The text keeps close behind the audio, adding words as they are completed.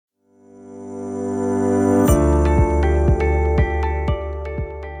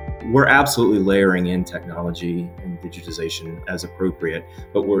We're absolutely layering in technology and digitization as appropriate,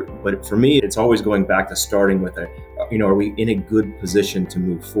 but for me, it's always going back to starting with are we in a good position to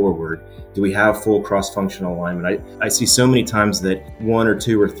move forward? Do we have full cross-functional alignment? I see so many times that one or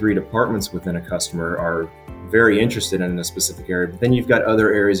two or three departments within a customer are very interested in a specific area, but then you've got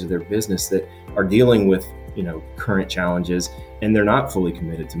other areas of their business that are dealing with current challenges, and they're not fully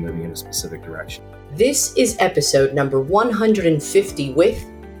committed to moving in a specific direction. This is episode number 150 with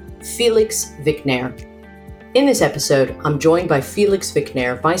Felix Wikner. In this episode, I'm joined by Felix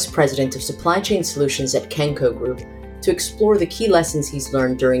Wikner, Vice President of Supply Chain Solutions at Kenco Group, to explore the key lessons he's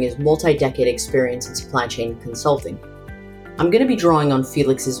learned during his multi-decade experience in supply chain consulting. I'm going to be drawing on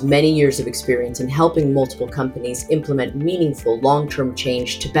Felix's many years of experience in helping multiple companies implement meaningful long-term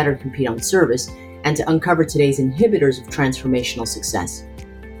change to better compete on service and to uncover today's inhibitors of transformational success.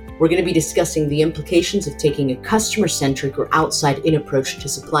 We're going to be discussing the implications of taking a customer-centric or outside-in approach to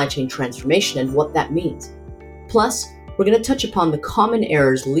supply chain transformation and what that means. Plus, we're going to touch upon the common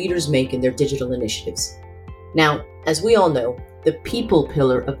errors leaders make in their digital initiatives. Now, as we all know, the people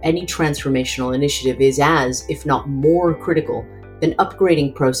pillar of any transformational initiative is as, if not more critical, than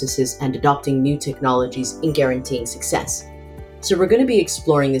upgrading processes and adopting new technologies in guaranteeing success. So we're going to be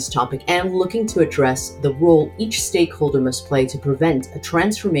exploring this topic and looking to address the role each stakeholder must play to prevent a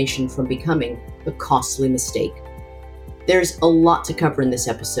transformation from becoming a costly mistake. There's a lot to cover in this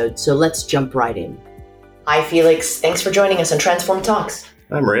episode, so let's jump right in. Hi, Felix. Thanks for joining us on Transform Talks.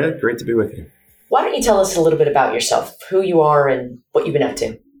 Hi, Maria. Great to be with you. Why don't you tell us a little bit about yourself, who you are and what you've been up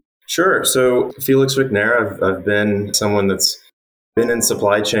to? Sure. So Felix Wikner, I've been someone that's been in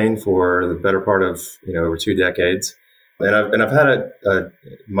supply chain for the better part of over 2 decades. And I've had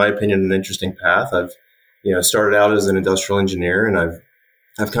my opinion, an interesting path. I've, started out as an industrial engineer, and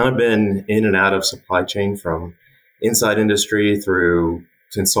I've kind of been in and out of supply chain from inside industry through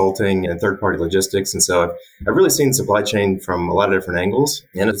consulting and third-party logistics. And so I've really seen supply chain from a lot of different angles,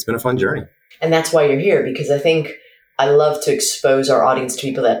 and it's been a fun journey. And that's why you're here, because I think I love to expose our audience to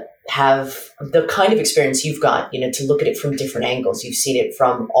people that have the kind of experience you've got, to look at it from different angles. You've seen it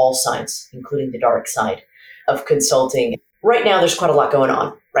from all sides, including the dark side of consulting. Right now, there's quite a lot going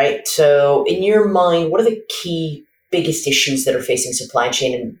on, right? So in your mind, what are the key biggest issues that are facing supply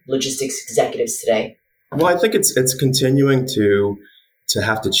chain and logistics executives today? Well, I think it's continuing to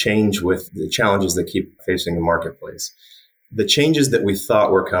have to change with the challenges that keep facing the marketplace. The changes that we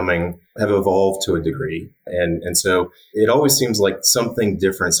thought were coming have evolved to a degree. And so it always seems like something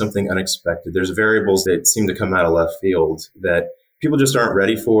different, something unexpected. There's variables that seem to come out of left field that people just aren't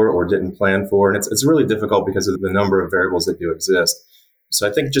ready for or didn't plan for. And it's really difficult because of the number of variables that do exist. So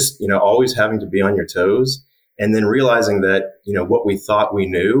I think just, always having to be on your toes and then realizing that, what we thought we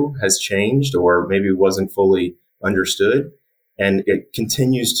knew has changed or maybe wasn't fully understood. And it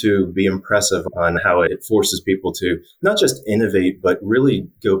continues to be impressive on how it forces people to not just innovate, but really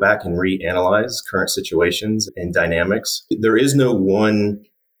go back and reanalyze current situations and dynamics. There is no one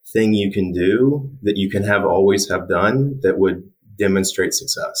thing you can do that you can always have done that would demonstrate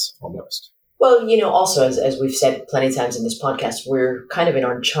success almost. Well, also, as we've said plenty of times in this podcast, we're kind of in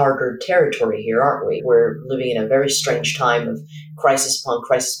uncharted territory here, aren't we? We're living in a very strange time of crisis upon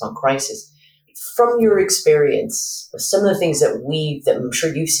crisis upon crisis. From your experience, some of the things that I'm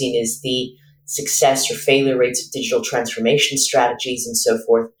sure you've seen is the success or failure rates of digital transformation strategies and so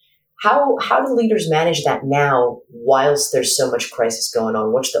forth. How do leaders manage that now whilst there's so much crisis going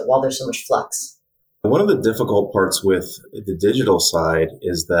on, while there's so much flux? One of the difficult parts with the digital side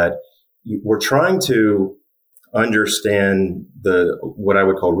is that we're trying to understand what I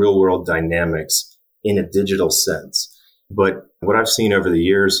would call real world dynamics in a digital sense. But what I've seen over the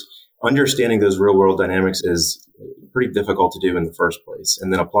years, understanding those real world dynamics is pretty difficult to do in the first place.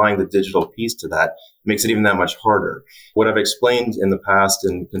 And then applying the digital piece to that makes it even that much harder. What I've explained in the past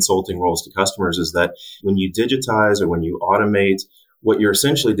in consulting roles to customers is that when you digitize or when you automate, what you're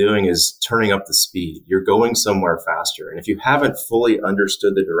essentially doing is turning up the speed. You're going somewhere faster. And if you haven't fully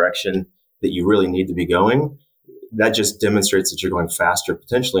understood the direction that you really need to be going, that just demonstrates that you're going faster,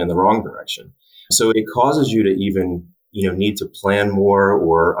 potentially in the wrong direction. So it causes you to even need to plan more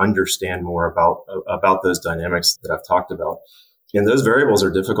or understand more about those dynamics that I've talked about. And those variables are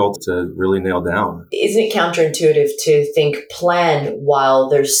difficult to really nail down. Isn't it counterintuitive to think plan while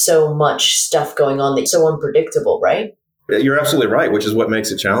there's so much stuff going on that's so unpredictable, right? You're absolutely right, which is what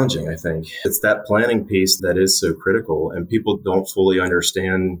makes it challenging, I think. It's that planning piece that is so critical, and people don't fully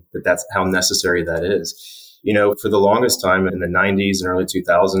understand that that's how necessary that is. For the longest time in the 90s and early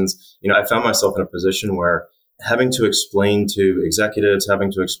 2000s, I found myself in a position where having to explain to executives,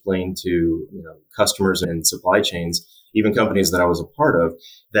 having to explain to customers and supply chains even companies that I was a part of,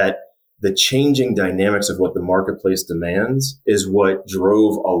 that the changing dynamics of what the marketplace demands is what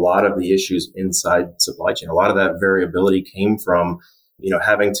drove a lot of the issues inside supply chain. A lot of that variability came from,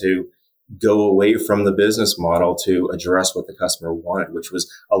 having to go away from the business model to address what the customer wanted, which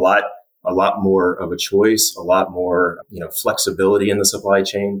was a lot more of a choice, a lot more, flexibility in the supply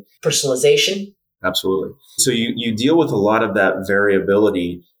chain. Personalization. Absolutely. So you deal with a lot of that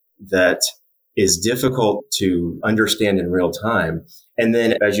variability that is difficult to understand in real time. And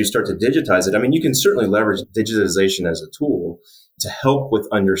then as you start to digitize it, you can certainly leverage digitization as a tool to help with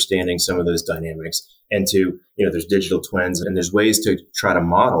understanding some of those dynamics and to, there's digital twins and there's ways to try to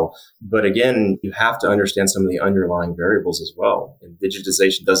model. But again, you have to understand some of the underlying variables as well. And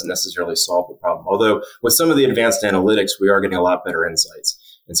digitization doesn't necessarily solve the problem. Although with some of the advanced analytics, we are getting a lot better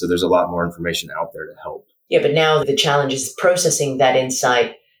insights. And so there's a lot more information out there to help. Yeah, but now the challenge is processing that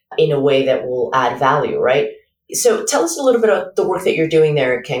insight in a way that will add value, right? So tell us a little bit about the work that you're doing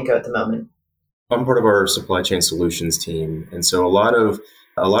there at Kenco at the moment. I'm part of our supply chain solutions team. And so a lot of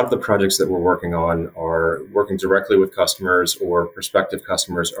the projects that we're working on are working directly with customers or prospective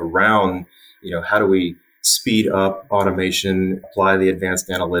customers around, how do we speed up automation, apply the advanced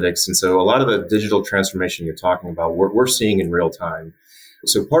analytics. And so a lot of the digital transformation you're talking about, we're seeing in real time.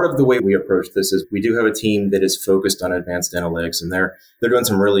 So part of the way we approach this is we do have a team that is focused on advanced analytics, and they're doing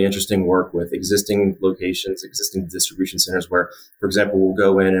some really interesting work with existing locations, existing distribution centers where, for example, we'll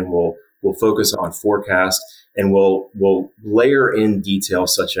go in and we'll focus on forecast and we'll layer in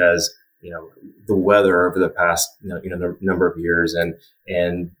details such as, the weather over the past, the number of years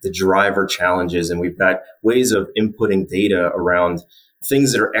and the driver challenges. And we've got ways of inputting data around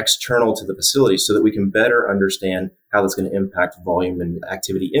things that are external to the facility so that we can better understand how that's going to impact volume and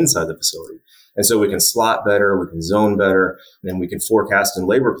activity inside the facility. And so we can slot better, we can zone better, and then we can forecast and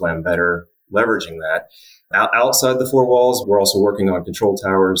labor plan better, leveraging that. Outside the four walls, we're also working on control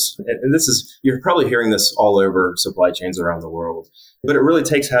towers. And this is, you're probably hearing this all over supply chains around the world. But it really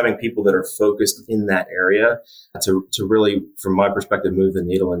takes having people that are focused in that area to really, from my perspective, move the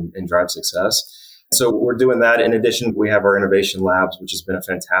needle and drive success. So we're doing that. In addition, we have our innovation labs, which has been a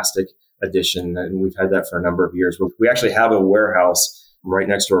fantastic addition. And we've had that for a number of years. We actually have a warehouse right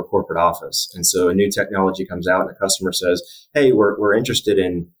next to our corporate office. And so a new technology comes out and a customer says, hey, we're interested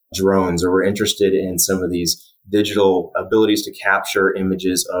in drones, or we're interested in some of these digital abilities to capture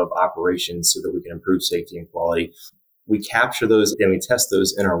images of operations so that we can improve safety and quality. We capture those and we test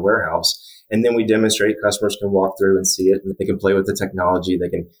those in our warehouse. And then we demonstrate, customers can walk through and see it, and they can play with the technology.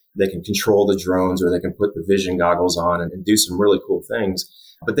 They can control the drones, or they can put the vision goggles on and do some really cool things.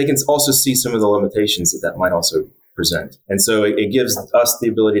 But they can also see some of the limitations that might also present. And so it gives us the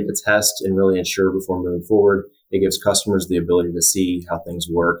ability to test and really ensure before moving forward. It gives customers the ability to see how things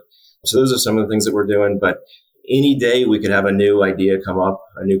work. So those are some of the things that we're doing. But any day we could have a new idea come up,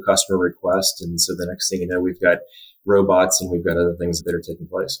 a new customer request. And so the next thing you know, we've got robots and we've got other things that are taking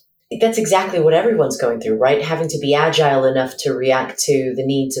place. That's exactly what everyone's going through, right? Having to be agile enough to react to the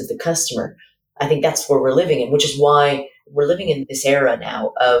needs of the customer. I think that's where we're living in, which is why we're living in this era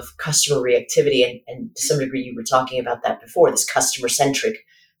now of customer reactivity. And to some degree, you were talking about that before, this customer-centric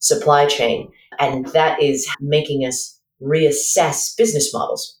supply chain. And that is making us reassess business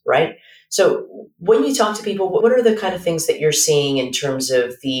models, right? So when you talk to people, what are the kind of things that you're seeing in terms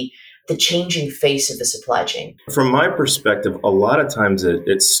of the changing face of the supply chain? From my perspective, a lot of times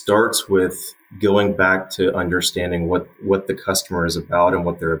it starts with going back to understanding what the customer is about and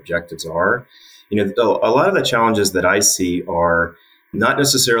what their objectives are. A lot of the challenges that I see are not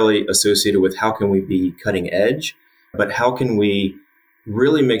necessarily associated with how can we be cutting edge, but how can we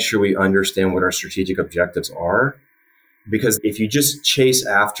really make sure we understand what our strategic objectives are. Because if you just chase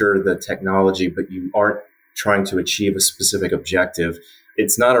after the technology, but you aren't trying to achieve a specific objective,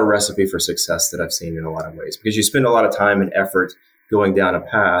 it's not a recipe for success that I've seen in a lot of ways, because you spend a lot of time and effort going down a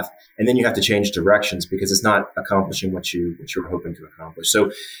path, and then you have to change directions because it's not accomplishing what you're hoping to accomplish.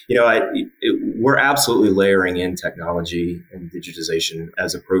 So, we're absolutely layering in technology and digitization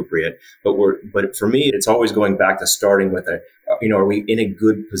as appropriate, but for me, it's always going back to starting with are we in a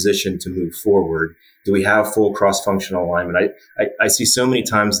good position to move forward? Do we have full cross-functional alignment? I see so many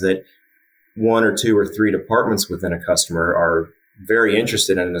times that one or two or three departments within a customer are very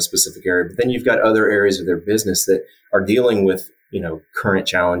interested in a specific area, but then you've got other areas of their business that are dealing with, current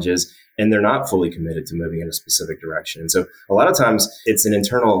challenges, and they're not fully committed to moving in a specific direction. And so a lot of times it's an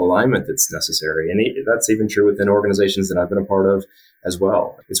internal alignment that's necessary. And that's even true within organizations that I've been a part of as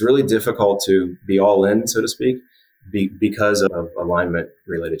well. It's really difficult to be all in, so to speak, because of alignment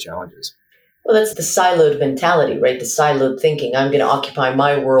related challenges. Well, that's the siloed mentality, right? The siloed thinking. I'm going to occupy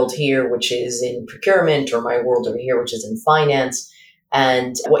my world here, which is in procurement, or my world over here, which is in finance.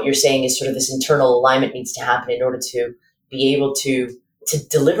 And what you're saying is sort of this internal alignment needs to happen in order to be able to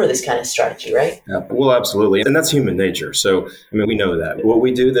deliver this kind of strategy, right? Yeah, well, absolutely. And that's human nature. So, I mean, we know that. What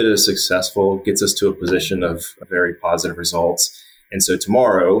we do that is successful gets us to a position of very positive results. And so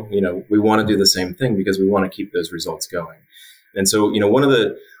tomorrow, we want to do the same thing because we want to keep those results going. And so, one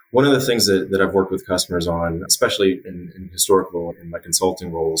of the things that I've worked with customers on, especially in historical and my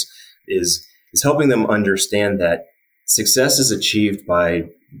consulting roles, is helping them understand that success is achieved by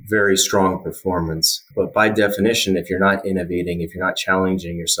very strong performance. But by definition, if you're not innovating, if you're not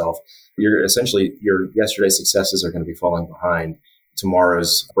challenging yourself, your yesterday's successes are going to be falling behind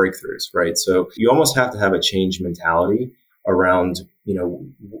tomorrow's breakthroughs, right? So you almost have to have a change mentality around,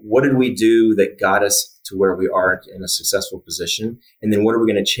 what did we do that got us to where we are in a successful position? And then what are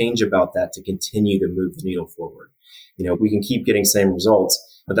we going to change about that to continue to move the needle forward? We can keep getting same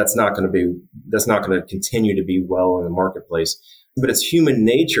results, but that's not going to continue to be well in the marketplace. But it's human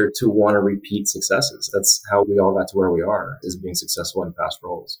nature to want to repeat successes. That's how we all got to where we are, is being successful in past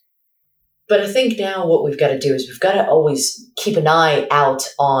roles. But I think now what we've got to do is we've got to always keep an eye out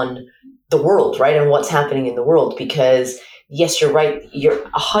on the world, right? And what's happening in the world, because yes, you're right. You're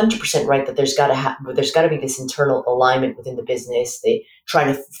 100% right that there's got to be this internal alignment within the business. They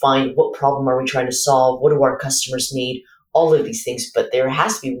trying to find what problem are we trying to solve? What do our customers need? All of these things. But there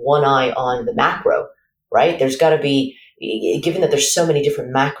has to be one eye on the macro, right? There's got to be, given that there's so many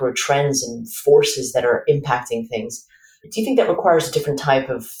different macro trends and forces that are impacting things. Do you think that requires a different type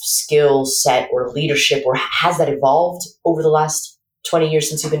of skill set or leadership, or has that evolved over the last 20 years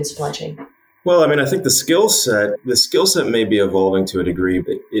since you've been in supply chain? Well, I mean, I think the skill set may be evolving to a degree,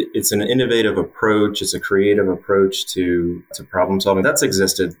 but it's an innovative approach. It's a creative approach to problem solving that's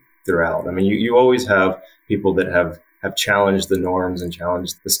existed throughout. I mean, you always have people that have challenged the norms and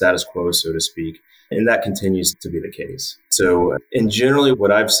challenged the status quo, so to speak. And that continues to be the case. So, and generally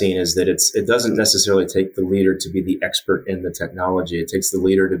what I've seen is that it doesn't necessarily take the leader to be the expert in the technology. It takes the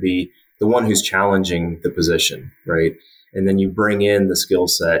leader to be the one who's challenging the position, right? And then you bring in the skill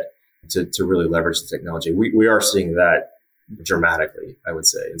set to really leverage the technology. We are seeing that dramatically, I would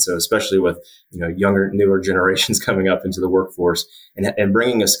say. And so especially with, younger, newer generations coming up into the workforce and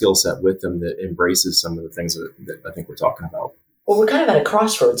bringing a skill set with them that embraces some of the things that I think we're talking about. Well, we're kind of at a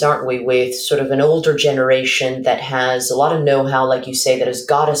crossroads, aren't we, with sort of an older generation that has a lot of know-how, like you say, that has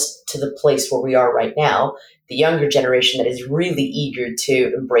got us to the place where we are right now. The younger generation that is really eager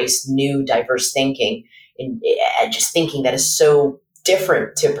to embrace new, diverse thinking and just thinking that is so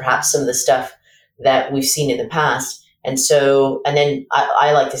different to perhaps some of the stuff that we've seen in the past. And then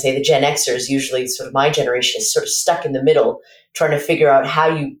I like to say the Gen Xers, usually sort of my generation, is sort of stuck in the middle, trying to figure out how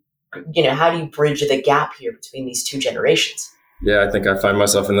do you bridge the gap here between these two generations? Yeah, I think I find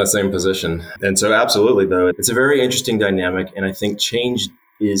myself in that same position. And so absolutely, though, it's a very interesting dynamic. And I think change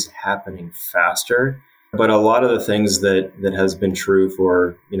is happening faster. But a lot of the things that has been true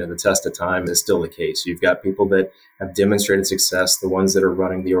for, the test of time is still the case. You've got people that have demonstrated success. The ones that are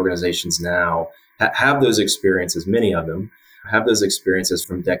running the organizations now have those experiences. Many of them have those experiences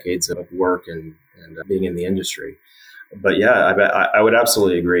from decades of work and being in the industry. But yeah, I would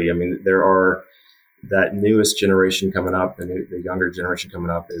absolutely agree. I mean, there are that newest generation coming up, the younger generation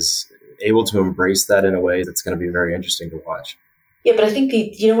coming up is able to embrace that in a way that's going to be very interesting to watch. Yeah, but I think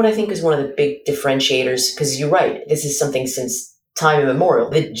what I think is one of the big differentiators, because you're right, this is something since time immemorial.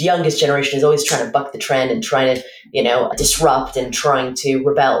 The youngest generation is always trying to buck the trend and trying to, disrupt and trying to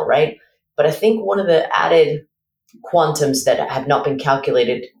rebel, right? But I think one of the added quantums that have not been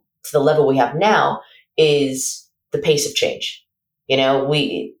calculated to the level we have now is the pace of change.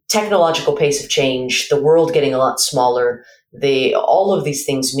 Technological pace of change, the world getting a lot smaller, all of these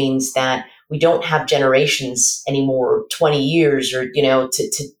things means that we don't have generations anymore, 20 years or,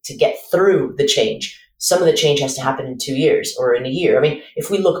 to get through the change. Some of the change has to happen in 2 years or in a year. I mean, if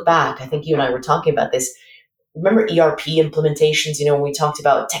we look back, I think you and I were talking about this. Remember ERP implementations, when we talked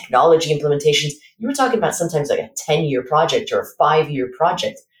about technology implementations, you were talking about sometimes like a 10-year project or a 5-year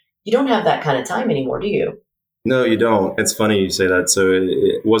project. You don't have that kind of time anymore, do you? No, you don't. It's funny you say that. So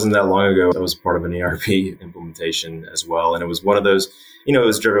it wasn't that long ago. I was part of an ERP implementation as well. And it was one of those, it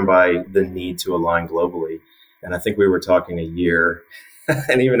was driven by the need to align globally. And I think we were talking a year.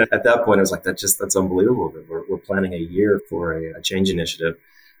 And even at that point, I was like, that's unbelievable that we're planning a year for a change initiative.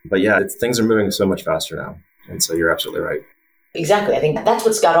 But yeah, things are moving so much faster now. And so you're absolutely right. Exactly. I think that's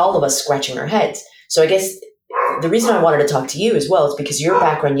what's got all of us scratching our heads. So I guess the reason I wanted to talk to you as well is because your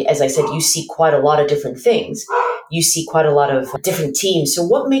background, as I said, you see quite a lot of different things. You see quite a lot of different teams. So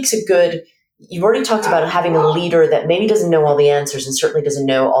what makes a good you've already talked about having a leader that maybe doesn't know all the answers and certainly doesn't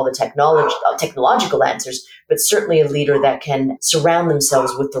know all the technological answers, but certainly a leader that can surround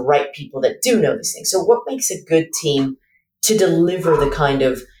themselves with the right people that do know these things. So what makes a good team to deliver the kind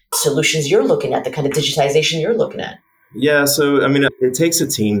of solutions you're looking at, the kind of digitization you're looking at? Yeah. So, I mean, it takes a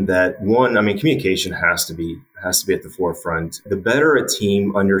team that communication has to be at the forefront. The better a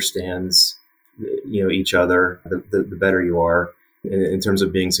team understands, each other, the better you are in terms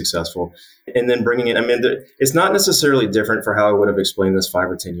of being successful. And then bringing in, it's not necessarily different for how I would have explained this 5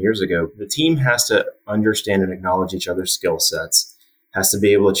 or 10 years ago. The team has to understand and acknowledge each other's skill sets, has to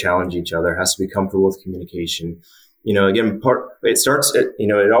be able to challenge each other, has to be comfortable with communication. Again,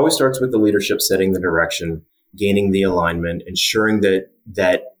 it always starts with the leadership setting the direction, gaining the alignment, ensuring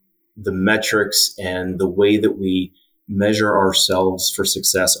that the metrics and the way that we measure ourselves for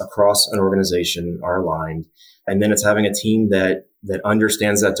success across an organization are aligned. And then it's having a team that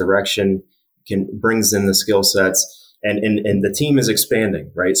understands that direction, brings in the skill sets, and the team is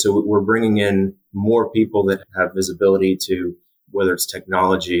expanding, right? So we're bringing in more people that have visibility to whether it's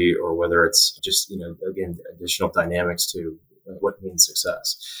technology or whether it's just, again, additional dynamics to what means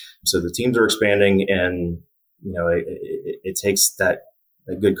success. So the teams are expanding, and it takes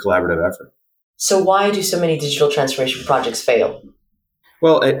a good collaborative effort. So why do so many digital transformation projects fail?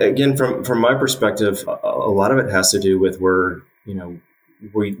 Well, again, from my perspective, a lot of it has to do with where,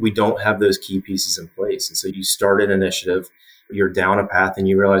 we don't have those key pieces in place. And so you start an initiative, you're down a path, and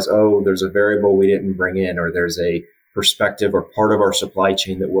you realize, oh, there's a variable we didn't bring in, or there's a perspective or part of our supply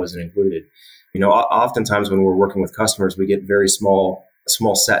chain that wasn't included. Oftentimes when we're working with customers, we get very small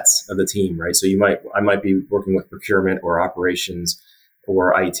sets of the team, right? So I might be working with procurement or operations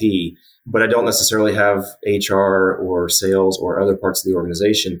or IT, but I don't necessarily have HR or sales or other parts of the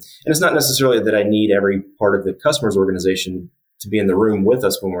organization. And it's not necessarily that I need every part of the customer's organization to be in the room with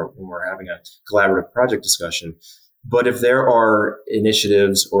us when we're having a collaborative project discussion. But if there are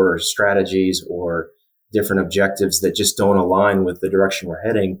initiatives or strategies or different objectives that just don't align with the direction we're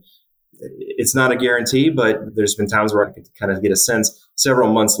heading, it's not a guarantee, but there's been times where I could kind of get a sense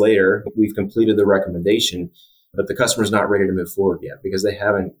several months later, we've completed the recommendation, but the customer's not ready to move forward yet because they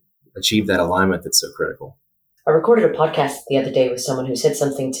haven't achieved that alignment that's so critical. I recorded a podcast the other day with someone who said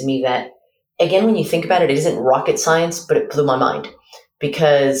something to me that, again, when you think about it, it isn't rocket science, but it blew my mind.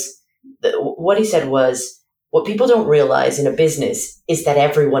 Because what he said was, what people don't realize in a business is that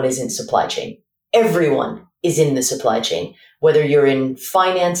everyone is in supply chain. Everyone is in the supply chain, whether you're in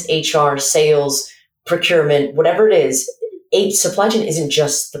finance, HR, sales, procurement, whatever it is. Supply chain isn't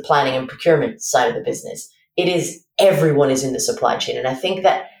just the planning and procurement side of the business. It is everyone is in the supply chain. And I think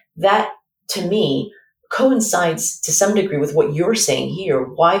that to me coincides to some degree with what you're saying here.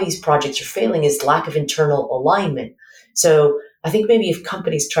 Why these projects are failing is lack of internal alignment. So I think maybe if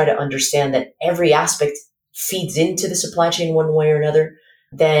companies try to understand that every aspect feeds into the supply chain one way or another,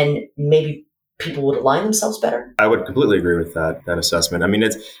 then maybe people would align themselves better. I would completely agree with that assessment. I mean,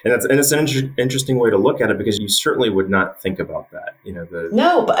 it's an interesting way to look at it because you certainly would not think about that.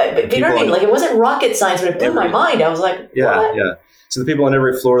 No, but you know what I mean? Like, it wasn't rocket science, but it blew my mind. I was like, what? Yeah. So the people on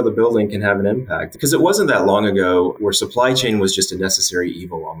every floor of the building can have an impact because it wasn't that long ago where supply chain was just a necessary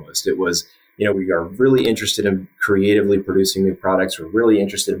evil almost. It was, we are really interested in creatively producing new products. We're really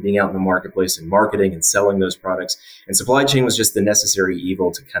interested in being out in the marketplace and marketing and selling those products. And supply chain was just the necessary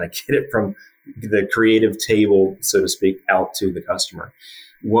evil to kind of get it from the creative table, so to speak, out to the customer.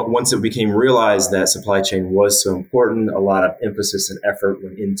 Once it became realized that supply chain was so important, a lot of emphasis and effort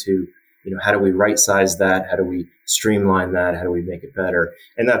went into, how do we right size that? How do we streamline that? How do we make it better?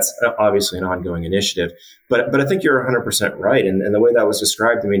 And that's obviously an ongoing initiative. But I think you're 100% right. And the way that was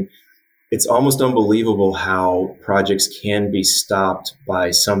described, I mean, it's almost unbelievable how projects can be stopped by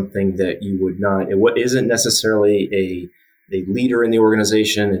something that you would not. It isn't necessarily a leader in the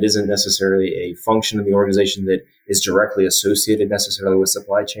organization. It isn't necessarily a function of the organization that is directly associated necessarily with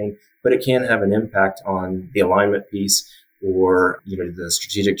supply chain, but it can have an impact on the alignment piece or the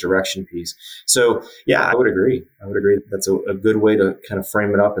strategic direction piece. So yeah, I would agree. That's a good way to kind of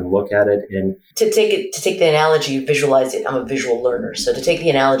frame it up and look at it. And to take the analogy, visualize it. I'm a visual learner, so to take the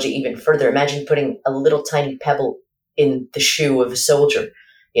analogy even further, imagine putting a little tiny pebble in the shoe of a soldier.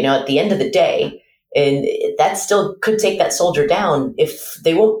 At the end of the day. And that still could take that soldier down if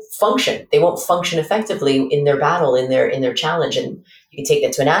they won't function. They won't function effectively in their battle, in their challenge. And you can take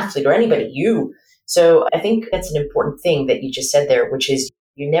that to an athlete or anybody, you. So I think that's an important thing that you just said there, which is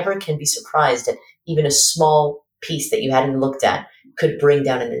you never can be surprised at even a small piece that you hadn't looked at could bring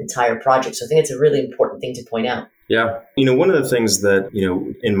down an entire project. So I think it's a really important thing to point out. Yeah. One of the things that,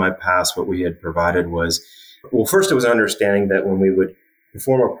 in my past, what we had provided was, well, first it was understanding that when we would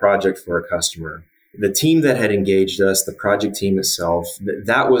perform a project for a customer, the team that had engaged us, the project team itself,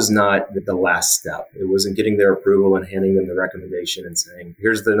 that was not the last step. It wasn't getting their approval and handing them the recommendation and saying,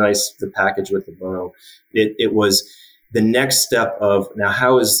 here's the package with the bow. It was the next step of, now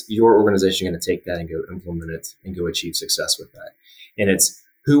how is your organization going to take that and go implement it and go achieve success with that? And it's,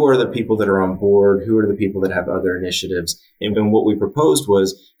 who are the people that are on board? Who are the people that have other initiatives? And what we proposed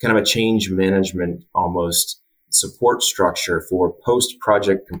was kind of a change management, almost support structure for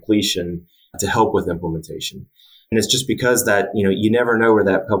post-project completion to help with implementation. And it's just because that, you never know where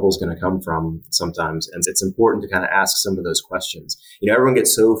that pebble is going to come from sometimes. And it's important to kind of ask some of those questions. Everyone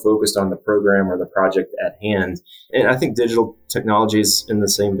gets so focused on the program or the project at hand. And I think digital technology is in the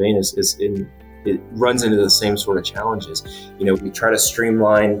same vein it runs into the same sort of challenges. We try to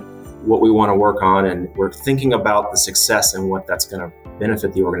streamline what we want to work on, and we're thinking about the success and what that's going to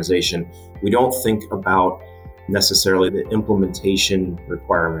benefit the organization. We don't think about necessarily the implementation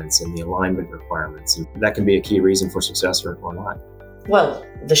requirements and the alignment requirements. And that can be a key reason for success or not. Well,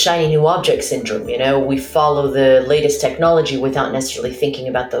 the shiny new object syndrome, we follow the latest technology without necessarily thinking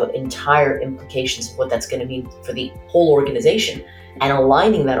about the entire implications of what that's going to mean for the whole organization and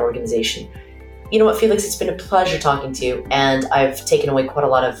aligning that organization. You know what, Felix, it's been a pleasure talking to you, and I've taken away quite a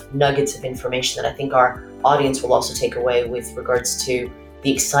lot of nuggets of information that I think our audience will also take away with regards to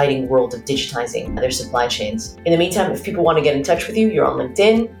the exciting world of digitizing their supply chains. In the meantime, if people want to get in touch with you, you're on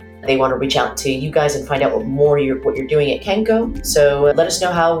LinkedIn. They want to reach out to you guys and find out what you're doing at Kenco. So let us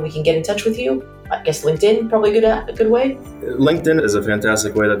know how we can get in touch with you. I guess LinkedIn, probably a good way. LinkedIn is a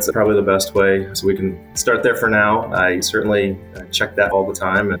fantastic way. That's probably the best way. So we can start there for now. I certainly check that all the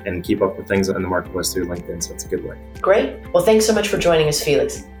time and keep up with things in the marketplace through LinkedIn. So it's a good way. Great. Well, thanks so much for joining us,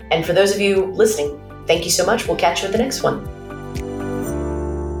 Felix. And for those of you listening, thank you so much. We'll catch you at the next one.